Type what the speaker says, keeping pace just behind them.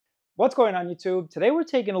What's going on YouTube? Today we're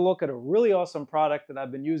taking a look at a really awesome product that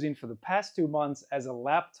I've been using for the past 2 months as a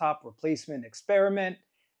laptop replacement experiment.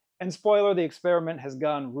 And spoiler, the experiment has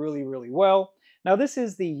gone really well. Now this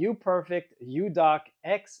is the UPERFECT UDock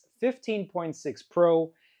X 15.6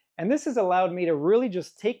 Pro. And this has allowed me to really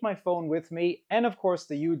just take my phone with me and of course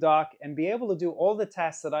the UDock and be able to do all the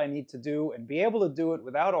tasks that I need to do and be able to do it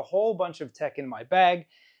without a whole bunch of tech in my bag.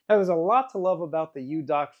 Now, there's a lot to love about the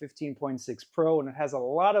UDock 15.6 Pro, and it has a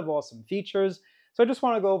lot of awesome features. So I just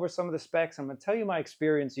want to go over some of the specs. I'm going to tell you my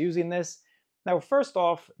experience using this. Now, first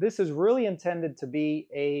off, this is really intended to be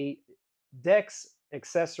a DeX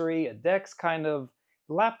accessory, a DeX kind of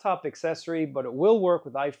laptop accessory, but it will work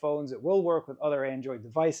with iPhones. It will work with other Android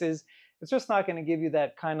devices. It's just not going to give you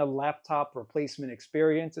that kind of laptop replacement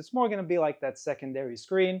experience. It's more going to be like that secondary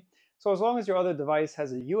screen. So as long as your other device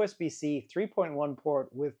has a USB-C 3.1 port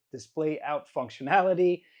with display out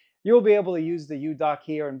functionality, you'll be able to use the UDock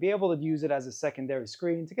here and be able to use it as a secondary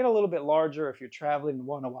screen to get a little bit larger if you're traveling and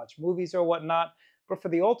want to watch movies or whatnot. But for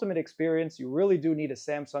the ultimate experience, you really do need a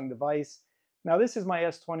Samsung device. Now this is my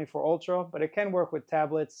S24 Ultra, but it can work with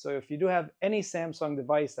tablets. So if you do have any Samsung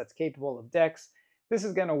device that's capable of DeX, this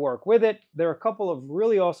is going to work with it. There are a couple of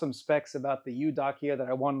really awesome specs about the UDock here that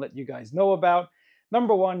I want to let you guys know about.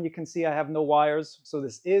 Number one, you can see I have no wires, so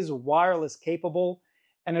this is wireless capable,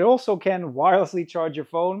 and it also can wirelessly charge your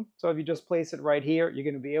phone. So if you just place it right here, you're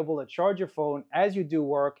going to be able to charge your phone as you do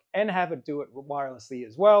work and have it do it wirelessly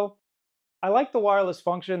as well. I like the wireless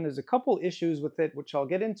function. There's a couple issues with it, which I'll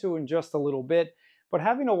get into in just a little bit, but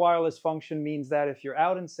having a wireless function means that if you're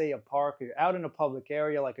out in, say, a park or you're out in a public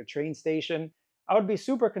area like a train station, I would be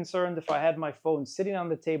super concerned if I had my phone sitting on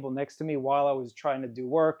the table next to me while I was trying to do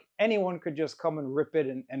work. Anyone could just come and rip it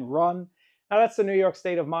and run. Now that's the New York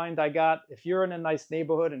state of mind I got. If you're in a nice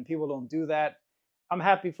neighborhood and people don't do that, I'm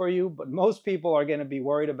happy for you, but most people are going to be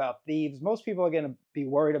worried about thieves. Most people are going to be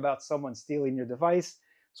worried about someone stealing your device.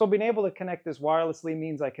 So being able to connect this wirelessly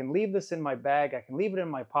means I can leave this in my bag, I can leave it in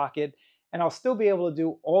my pocket, and I'll still be able to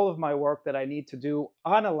do all of my work that I need to do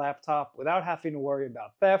on a laptop without having to worry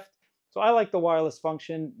about theft. So I like the wireless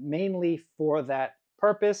function mainly for that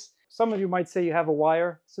purpose. Some of you might say you have a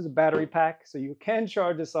wire. This is a battery pack, so you can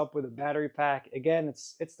charge this up with a battery pack. Again,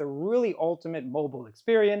 it's the really ultimate mobile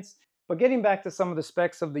experience. But getting back to some of the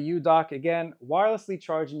specs of the UDock, again, wirelessly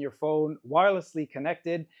charging your phone, wirelessly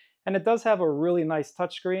connected, and it does have a really nice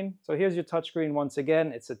touchscreen. So here's your touchscreen once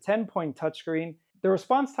again. It's a 10-point touchscreen. The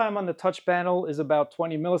response time on the touch panel is about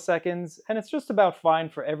 20 milliseconds, and it's just about fine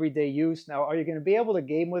for everyday use. Now, are you going to be able to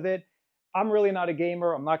game with it? I'm really not a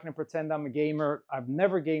gamer. I'm not going to pretend I'm a gamer. I've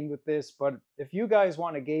never gamed with this, but if you guys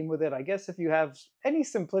want to game with it, I guess if you have any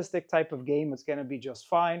simplistic type of game, it's going to be just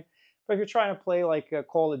fine. But if you're trying to play like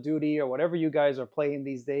Call of Duty or whatever you guys are playing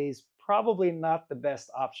these days, probably not the best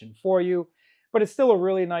option for you. But it's still a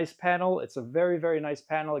really nice panel. It's a very nice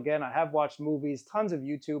panel. Again, I have watched movies, tons of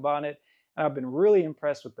YouTube on it, and I've been really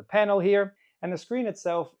impressed with the panel here. And the screen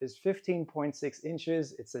itself is 15.6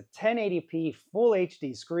 inches. It's a 1080p full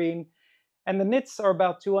HD screen. And the nits are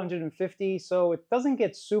about 250, so it doesn't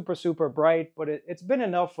get super bright, but it's been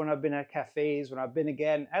enough when I've been at cafes, when I've been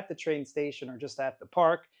again at the train station or just at the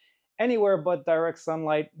park. Anywhere but direct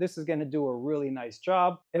sunlight, this is going to do a really nice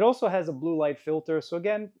job. It also has a blue light filter, so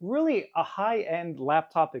again, really a high-end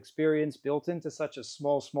laptop experience built into such a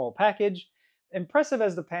small package. Impressive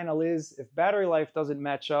as the panel is, if battery life doesn't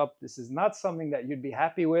match up, this is not something that you'd be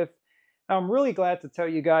happy with. Now, I'm really glad to tell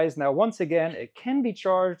you guys, now once again, it can be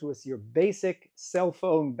charged with your basic cell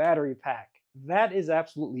phone battery pack. That is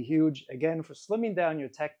absolutely huge, again, for slimming down your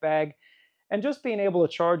tech bag. And just being able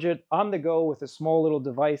to charge it on the go with a small little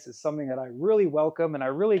device is something that I really welcome and I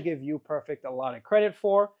really give UPERFECT a lot of credit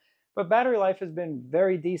for. But battery life has been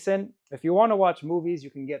very decent. If you want to watch movies, you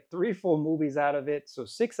can get 3 full movies out of it, so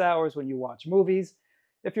 6 hours when you watch movies.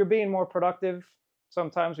 If you're being more productive,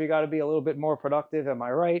 sometimes we got to be a little bit more productive, am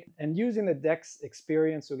I right? And using the DeX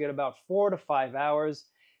experience, you'll get about 4 to 5 hours.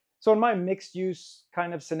 So in my mixed use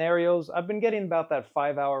kind of scenarios, I've been getting about that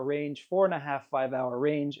 5-hour range, 4.5, 5-hour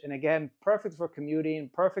range. And again, perfect for commuting,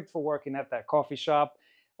 perfect for working at that coffee shop.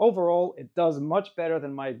 Overall, it does much better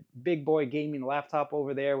than my big boy gaming laptop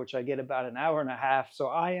over there, which I get about 1.5 hours. So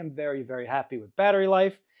I am very happy with battery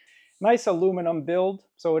life. Nice aluminum build,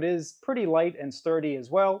 so it is pretty light and sturdy as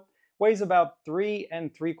well. Weighs about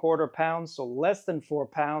 3¾ pounds, so less than 4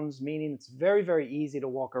 pounds, meaning it's very easy to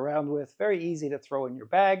walk around with, very easy to throw in your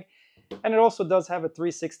bag. And it also does have a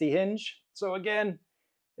 360 hinge. So again,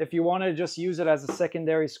 if you want to just use it as a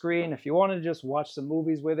secondary screen, if you want to just watch some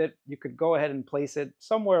movies with it, you could go ahead and place it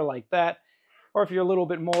somewhere like that. Or if you're a little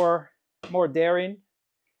bit more daring,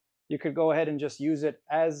 You could go ahead and just use it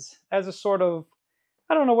as a sort of,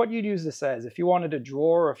 I don't know what you'd use this as. If you wanted a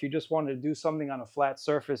drawer or if you just wanted to do something on a flat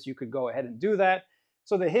surface, you could go ahead and do that.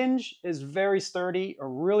 So the hinge is very sturdy, a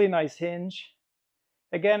really nice hinge.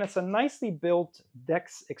 Again, it's a nicely built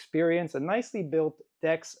DeX experience, a nicely built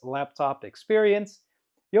DeX laptop experience.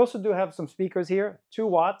 You also do have some speakers here, 2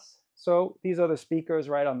 watts. So these are the speakers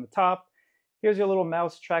right on the top. Here's your little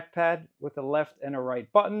mouse trackpad with a left and a right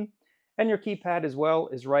button. And your keypad as well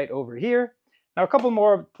is right over here. Now a couple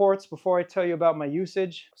more ports before I tell you about my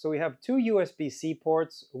usage. So we have 2 USB-C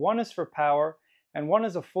ports. One is for power and one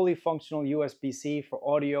is a fully functional USB-C for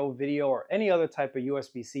audio, video, or any other type of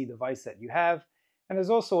USB-C device that you have. And there's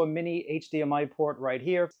also a mini HDMI port right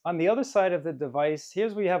here. On the other side of the device,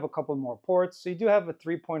 here's where you have a couple more ports. So you do have a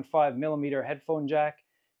 3.5mm headphone jack.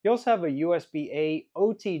 You also have a USB-A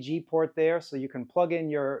OTG port there, so you can plug in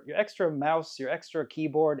your extra mouse, your extra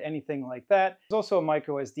keyboard, anything like that. There's also a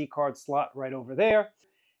micro SD card slot right over there.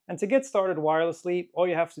 And to get started wirelessly, all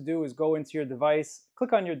you have to do is go into your device,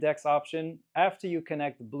 click on your DeX option after you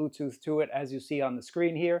connect Bluetooth to it, as you see on the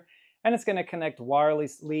screen here, and it's going to connect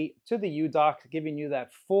wirelessly to the UDock, giving you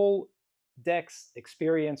that full DeX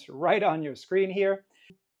experience right on your screen here.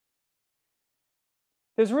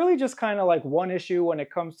 There's really just kind of like one issue when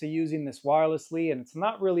it comes to using this wirelessly, and it's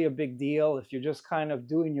not really a big deal if you're just kind of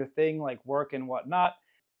doing your thing like work and whatnot.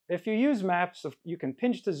 If you use maps, you can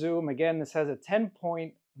pinch to zoom. Again, this has a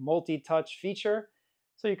 10-point multi-touch feature,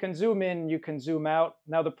 so you can zoom in, you can zoom out.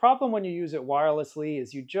 Now the problem when you use it wirelessly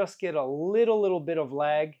is you just get a little bit of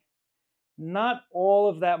lag. Not all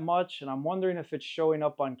of that much, and I'm wondering if it's showing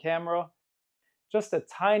up on camera. Just a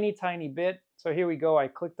tiny bit. So here we go. I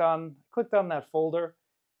clicked on that folder,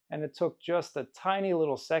 and it took just a tiny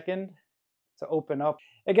little second to open up.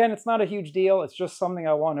 Again, it's not a huge deal. It's just something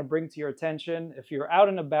I want to bring to your attention. If you're out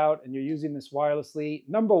and about and you're using this wirelessly,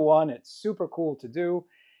 number one, it's super cool to do.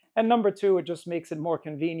 And number two, it just makes it more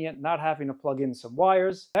convenient not having to plug in some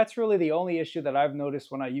wires. That's really the only issue that I've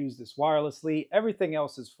noticed when I use this wirelessly. Everything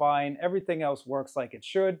else is fine. Everything else works like it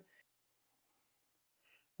should.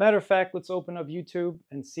 Matter of fact, let's open up YouTube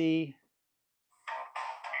and see.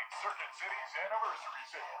 Circuit City's anniversary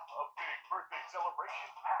sale. A big birthday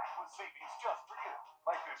celebration packed with savings just for you.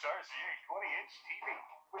 Like this RCA 20-inch TV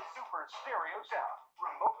with super stereo sound,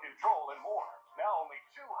 remote control, and more. Now only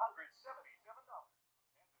 $277.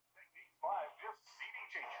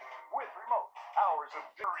 With remote, hours of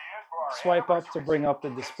Swipe up to bring up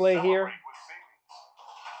the display here.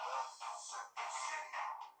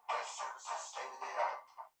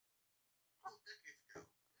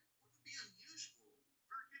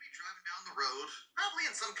 Probably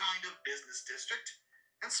in some kind of business district,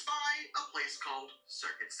 and spy a place called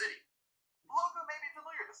Circuit City. The logo may be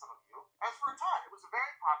familiar to some of you, as for a time it was a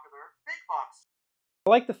very popular big box. I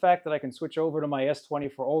like the fact that I can switch over to my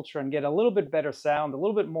S24 Ultra and get a little bit better sound, a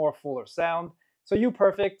little bit more fuller sound. So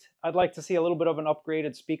UPERFECT, I'd like to see a little bit of an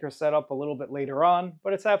upgraded speaker setup a little bit later on,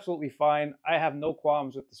 but it's absolutely fine. I have no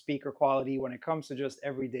qualms with the speaker quality when it comes to just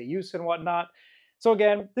everyday use and whatnot. So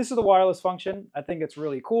again, this is the wireless function. I think it's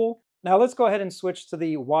really cool. Now let's go ahead and switch to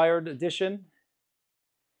the wired edition.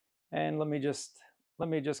 And let me just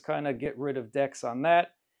kind of get rid of DeX on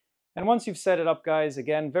that. And once you've set it up, guys,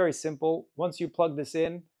 again, very simple. Once you plug this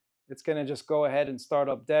in, it's going to just go ahead and start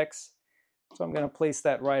up DeX. So I'm going to place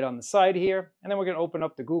that right on the side here. And then we're going to open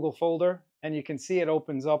up the Google folder. And you can see it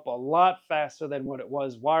opens up a lot faster than what it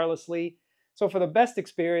was wirelessly. So for the best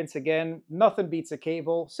experience, again, nothing beats a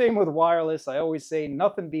cable. Same with wireless. I always say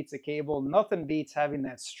nothing beats a cable. Nothing beats having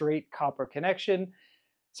that straight copper connection.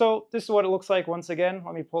 So this is what it looks like once again.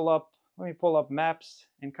 Let me pull up maps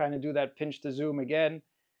and kind of do that pinch to zoom again.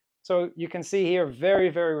 So you can see here,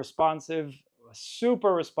 very responsive,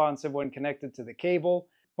 super responsive when connected to the cable.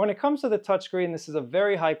 When it comes to the touchscreen, this is a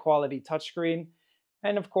very high quality touchscreen.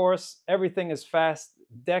 And of course, everything is fast.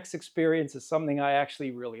 DeX experience is something I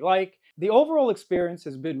actually really like. The overall experience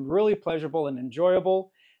has been really pleasurable and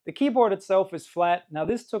enjoyable. The keyboard itself is flat. Now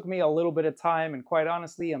this took me a little bit of time, and quite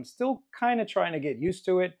honestly, I'm still kind of trying to get used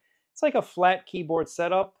to it. It's like a flat keyboard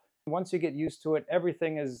setup. Once you get used to it,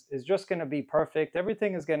 everything is just going to be perfect.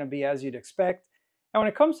 Everything is going to be as you'd expect. And when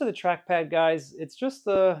it comes to the trackpad, guys, it's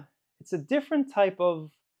a different type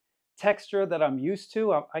of texture that I'm used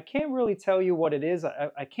to. I can't really tell you what it is.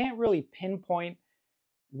 I can't really pinpoint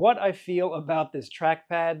what I feel about this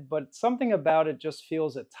trackpad, but something about it just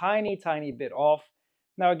feels a tiny bit off.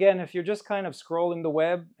 Now again, if you're just kind of scrolling the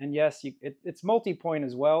web, and yes, it's multi-point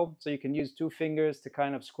as well, so you can use 2 fingers to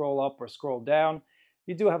kind of scroll up or scroll down.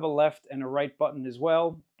 You do have a left and a right button as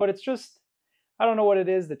well, but it's just, I don't know what it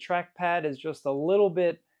is, the trackpad is just a little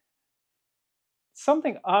bit,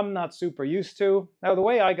 something I'm not super used to. Now, the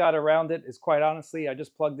way I got around it is quite honestly, I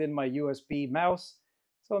just plugged in my USB mouse.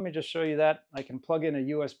 So let me just show you that. I can plug in a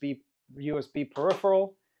USB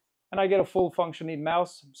peripheral and I get a full functioning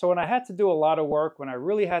mouse. So when I had to do a lot of work, when I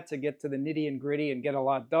really had to get to the nitty and gritty and get a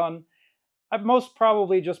lot done, I most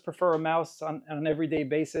probably just prefer a mouse on an everyday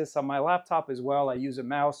basis. On my laptop as well, I use a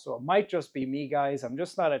mouse, so it might just be me, guys. I'm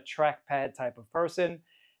just not a trackpad type of person.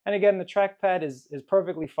 And again, the trackpad is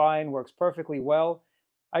perfectly fine, works perfectly well.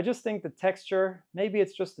 I just think the texture, maybe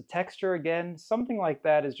it's just the texture again, something like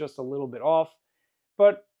that is just a little bit off.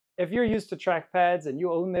 But if you're used to trackpads and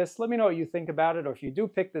you own this, let me know what you think about it. Or if you do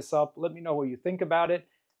pick this up, let me know what you think about it.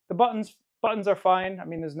 The buttons are fine. I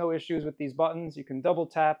mean, there's no issues with these buttons. You can double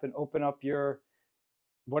tap and open up your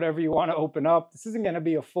whatever you want to open up. This isn't going to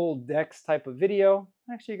be a full DeX type of video.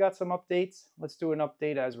 I actually got some updates. Let's do an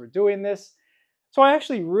update as we're doing this. So I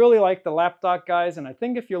actually really like the laptop, guys, and I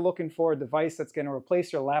think if you're looking for a device that's going to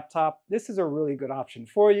replace your laptop, this is a really good option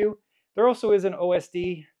for you. There also is an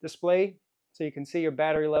OSD display, so you can see your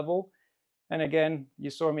battery level. And again, you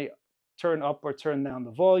saw me turn up or turn down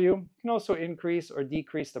the volume. You can also increase or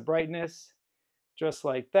decrease the brightness, just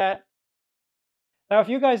like that. Now, if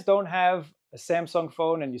you guys don't have a Samsung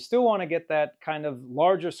phone and you still want to get that kind of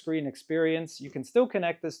larger screen experience, you can still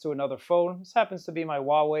connect this to another phone. This happens to be my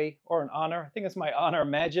Huawei or an Honor. I think it's my Honor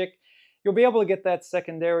Magic. You'll be able to get that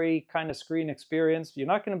secondary kind of screen experience. You're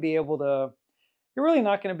really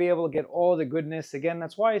not going to be able to get all the goodness. Again,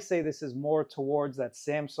 that's why I say this is more towards that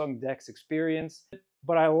Samsung DeX experience.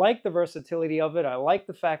 But I like the versatility of it. I like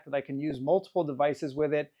the fact that I can use multiple devices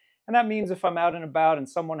with it. And that means if I'm out and about and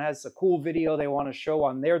someone has a cool video they want to show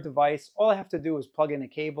on their device, all I have to do is plug in a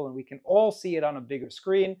cable and we can all see it on a bigger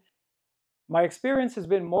screen. My experience has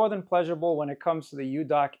been more than pleasurable when it comes to the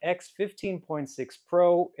UDock X15.6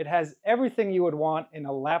 Pro. It has everything you would want in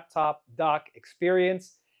a laptop dock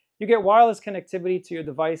experience. You get wireless connectivity to your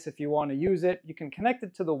device if you want to use it. You can connect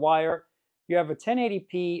it to the wire. You have a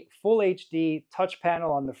 1080p Full HD touch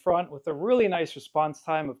panel on the front with a really nice response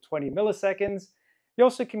time of 20 milliseconds. You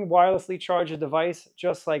also can wirelessly charge a device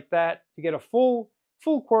just like that. You get a full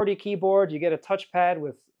QWERTY keyboard. You get a touchpad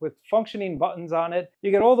with functioning buttons on it. You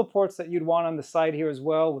get all the ports that you'd want on the side here as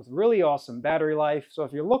well with really awesome battery life. So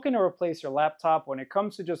if you're looking to replace your laptop when it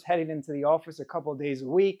comes to just heading into the office a couple of days a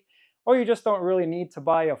week, or you just don't really need to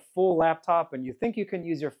buy a full laptop and you think you can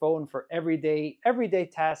use your phone for everyday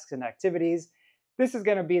tasks and activities, this is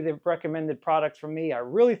going to be the recommended product for me. I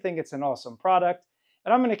really think it's an awesome product.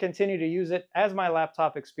 And I'm going to continue to use it as my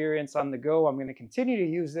laptop experience on the go. I'm going to continue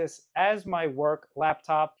to use this as my work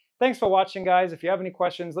laptop. Thanks for watching, guys. If you have any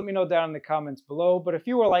questions, let me know down in the comments below. But if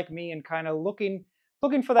you were like me and kind of looking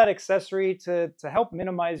for that accessory to help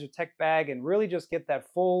minimize your tech bag and really just get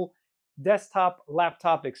that full desktop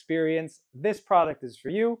laptop experience, this product is for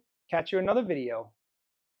you. Catch you in another video.